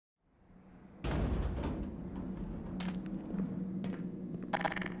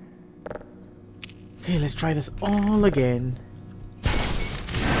Okay, let's try this all again.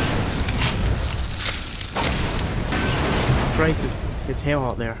 Christ, it's hell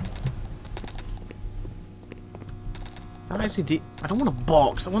out there. That actually I don't want a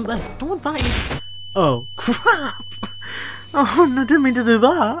box. I want this. I don't want that. Oh crap! Oh, no, I didn't mean to do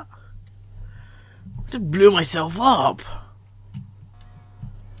that. I just blew myself up.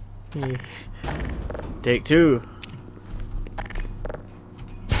 Okay. Take two.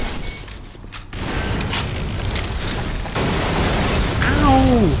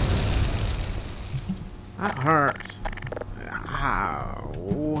 Ow! That hurts. Ow.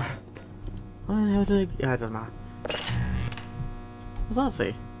 What the hell did I... Yeah, it doesn't matter. What does that say?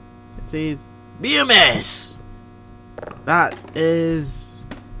 It says... BMS! That is...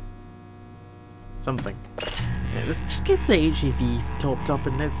 something. Yeah, let's just get the HEV topped up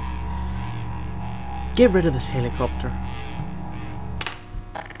and let's... get rid of this helicopter.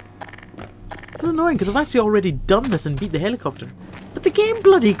 It's annoying because I've actually already done this and beat the helicopter. But the game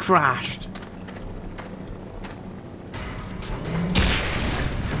bloody crashed!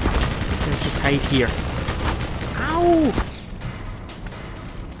 Let's just hide here. Ow!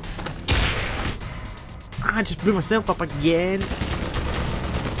 I just blew myself up again.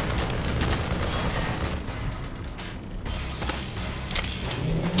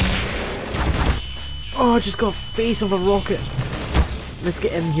 Oh, I just got a face of a rocket. Let's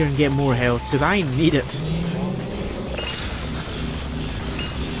get in here and get more health, because I need it.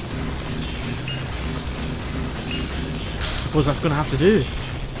 Suppose that's going to have to do.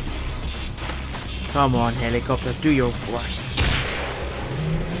 Come on, helicopter, do your worst.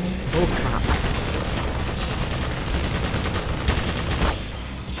 Oh crap.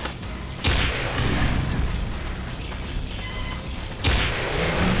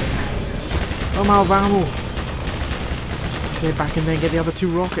 I'm out of ammo. Get back in there and get the other two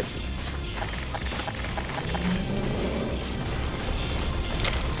rockets.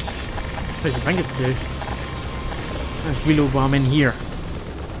 Where's your fingers to? Let's reload while I'm in here.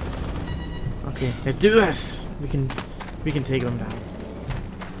 Okay, let's do this. We can take them down.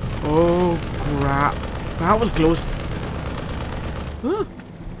 Oh crap! That was close. Huh.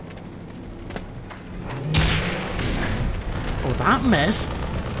 Oh, that missed.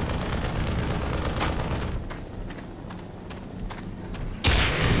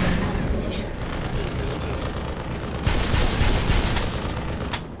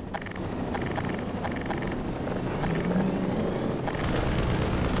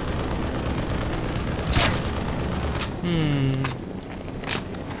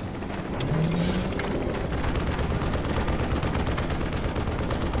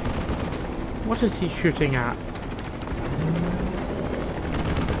 What is he shooting at? I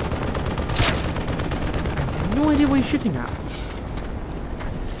have no idea what he's shooting at. I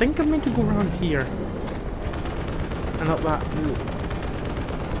think I'm meant to go around here. And up that.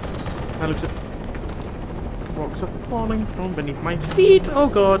 That looks like rocks are falling from beneath my feet. Oh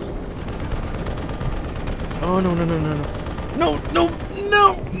god. Oh no no no no no. No no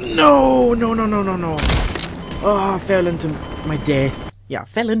no no no no no no no. Oh, I fell into my death. Yeah, I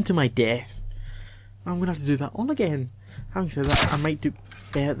fell into my death. I'm gonna have to do that all again. Having said that, I might do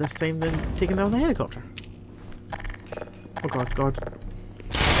better this time than taking down the helicopter. Oh god, god.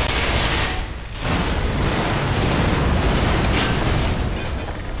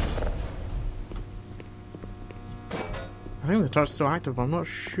 I think the turret's still active, but I'm not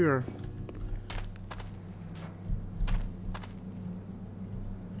sure.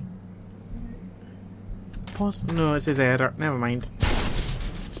 Pause? No, it says error. Never mind.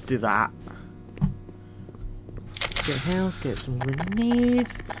 Just do that. Get health, get some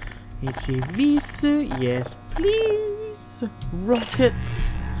grenades. HEV suit, yes please.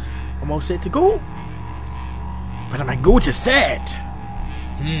 Rockets. I'm all set to go. But am I go to set?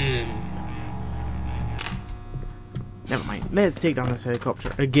 Never mind. Let's take down this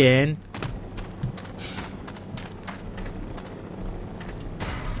helicopter again.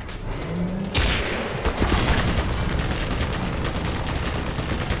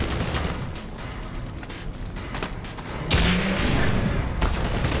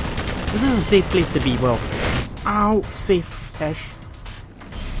 This is a safe place to be, well, ow, safe-ish.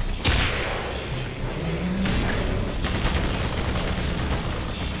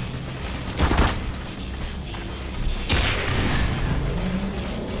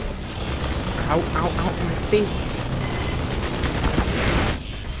 Ow, ow, ow, my face.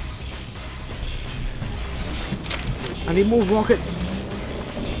 I need more rockets.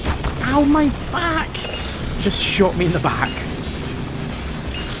 Ow, my back! Just shot me in the back.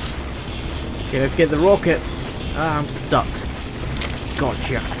 Okay, let's get the rockets. Ah, I'm stuck.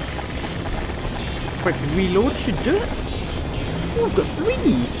 Gotcha. quick reload should do it. Oh, I've got 3.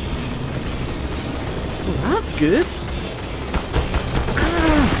 Oh, that's good.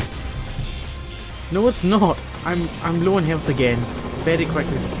 Ah. No, it's not. I'm low on health again. Very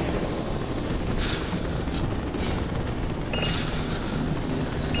quickly.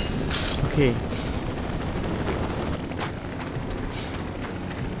 Okay.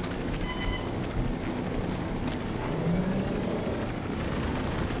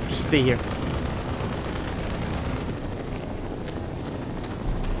 Just stay here.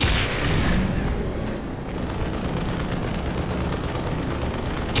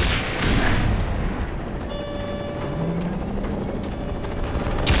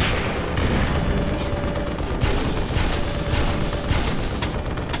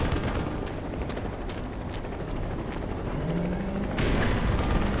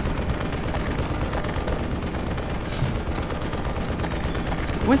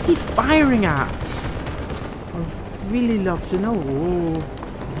 Where's he firing at? I'd really love to know. Oh,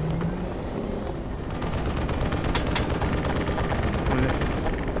 this.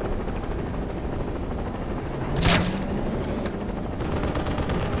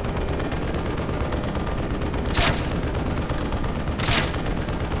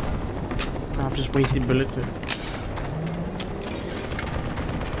 I've just wasted bullets.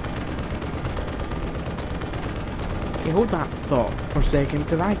 Okay, hold that thought for a second,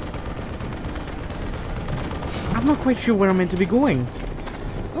 because I'm not quite sure where I'm meant to be going.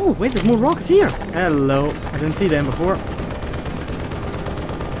 Oh, wait, there's more rocks here. Hello. I didn't see them before.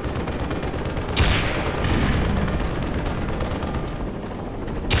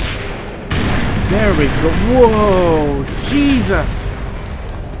 There we go. Whoa! Jesus!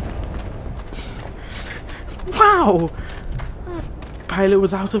 Wow! Pilot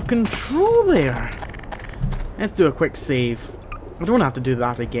was out of control there. Let's do a quick save. I don't have to do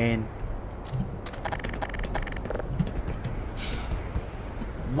that again.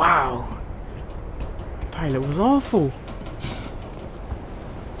 Wow! Pilot was awful.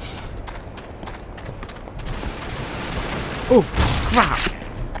 Oh, crap!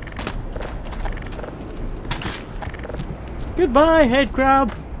 Goodbye, head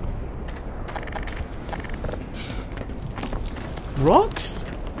crab! Rocks?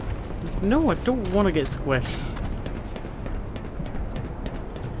 No, I don't want to get squished.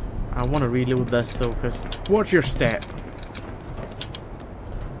 I want to reload this though, because watch your step.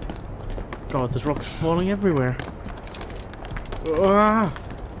 God, there's rocks falling everywhere. Ah!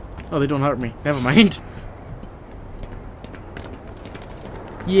 Oh, they don't hurt me. Never mind.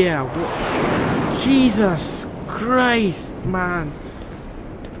 Yeah. Jesus Christ, man.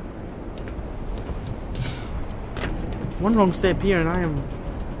 One wrong step here and I am...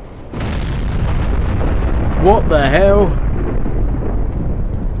 What the hell?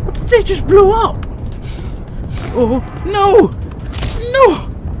 What did they just blow up? Oh, no! No!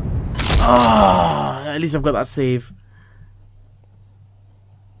 Ah, at least I've got that save.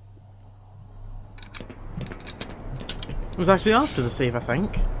 It was actually after the save, I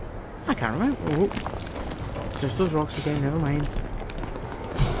think. I can't remember. Oh, it's just those rocks again, never mind.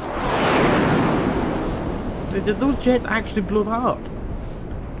 Did those jets actually blow that up?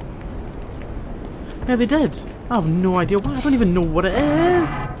 Yeah, they did. I have no idea why. I don't even know what it is.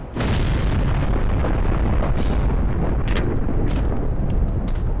 I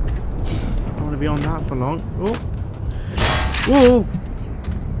don't want to be on that for long. Oh. Whoa.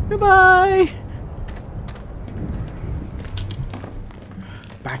 Goodbye.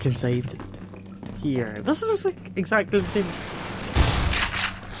 Back inside here. This is like exactly the same.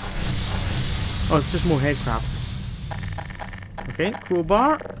 Oh, it's just more head crabs. Okay,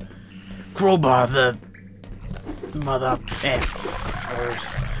 crowbar. Crowbar the mother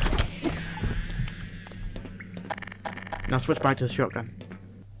effers. Now switch back to the shotgun.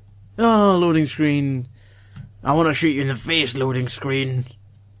 Oh, loading screen. I want to shoot you in the face, loading screen.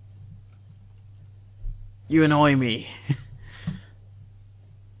 You annoy me.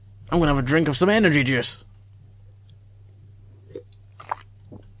 I'm gonna have a drink of some energy juice.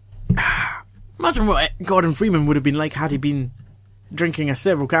 Imagine what Gordon Freeman would have been like had he been drinking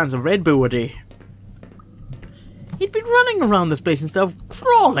several cans of Red Bull a day. He'd been running around this place instead of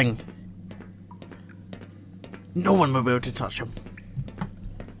crawling. No one would be able to touch him.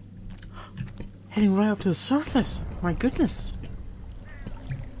 Heading right up to the surface. My goodness.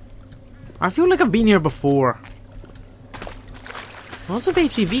 I feel like I've been here before. Lots of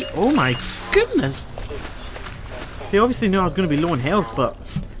HCV. Oh my goodness. They obviously knew I was going to be low in health, but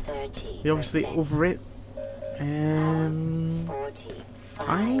they obviously over it. I'm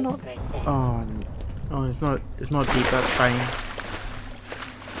not. Oh, oh, it's not deep. That's fine.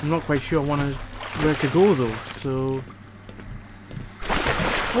 I'm not quite sure I want to where to go though, so...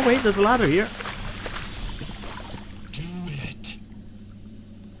 Oh wait, there's a ladder here. Do it.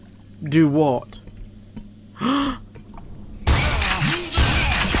 Do what?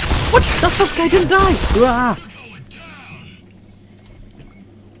 What? That first guy didn't die! Ah. Going down.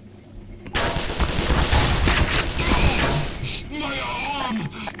 My arm.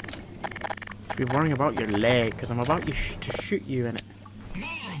 Be worrying about your leg, because I'm about to shoot you in it.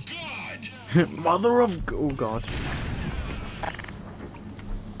 Mother of God. Mother of... Oh god.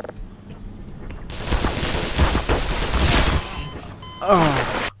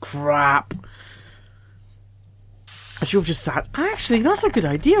 Oh, crap. I should have just sat... Actually, that's a good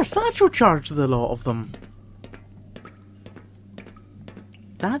idea. Satchel charge the lot of them.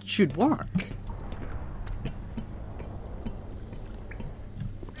 That should work.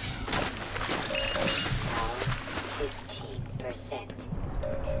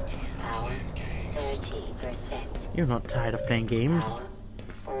 You're not tired of playing games.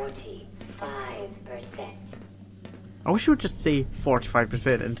 45%. I wish you would just say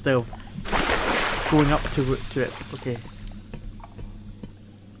 45% instead of going up to it. Okay.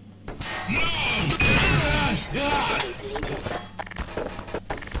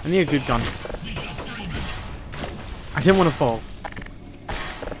 I need a good gun. I didn't want to fall.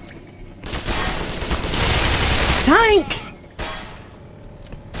 Tank!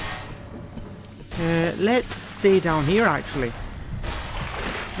 Let's stay down here actually.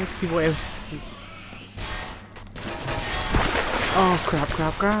 Let's see what else is... Oh crap,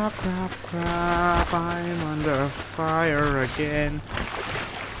 crap, crap, crap, crap. I'm under fire again.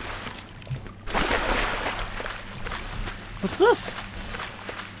 What's this?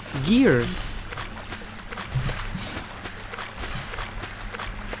 Gears.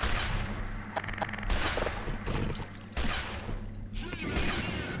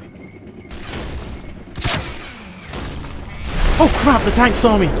 Oh crap, the tank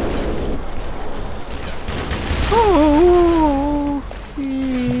saw me! Oh,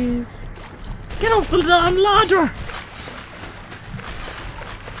 please. Get off the damn ladder!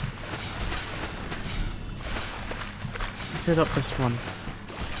 Let's head up this one.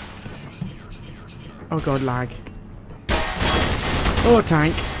 Oh god, lag. Oh,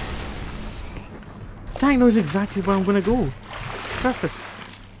 tank. Tank knows exactly where I'm gonna go. Surface.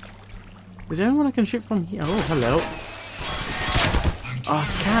 Is there anyone I can shoot from here? Oh, hello. Oh, I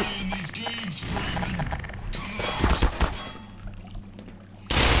can't.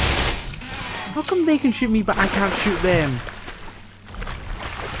 How come they can shoot me but I can't shoot them?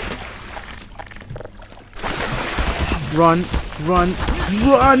 Run, run,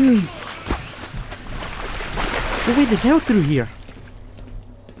 run! Oh wait, there's health through here.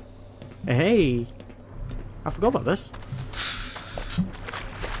 Hey, I forgot about this.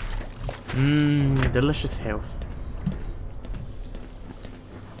 Delicious health.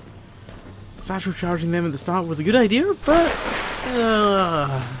 Satchel charging them at the start was a good idea, but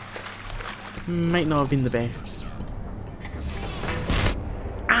might not have been the best.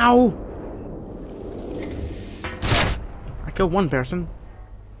 Ow! I killed one person.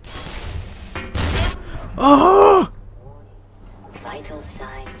 Oh! Vital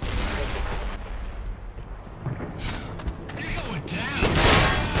signs critical. You're going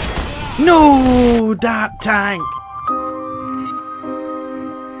down. No, that tank!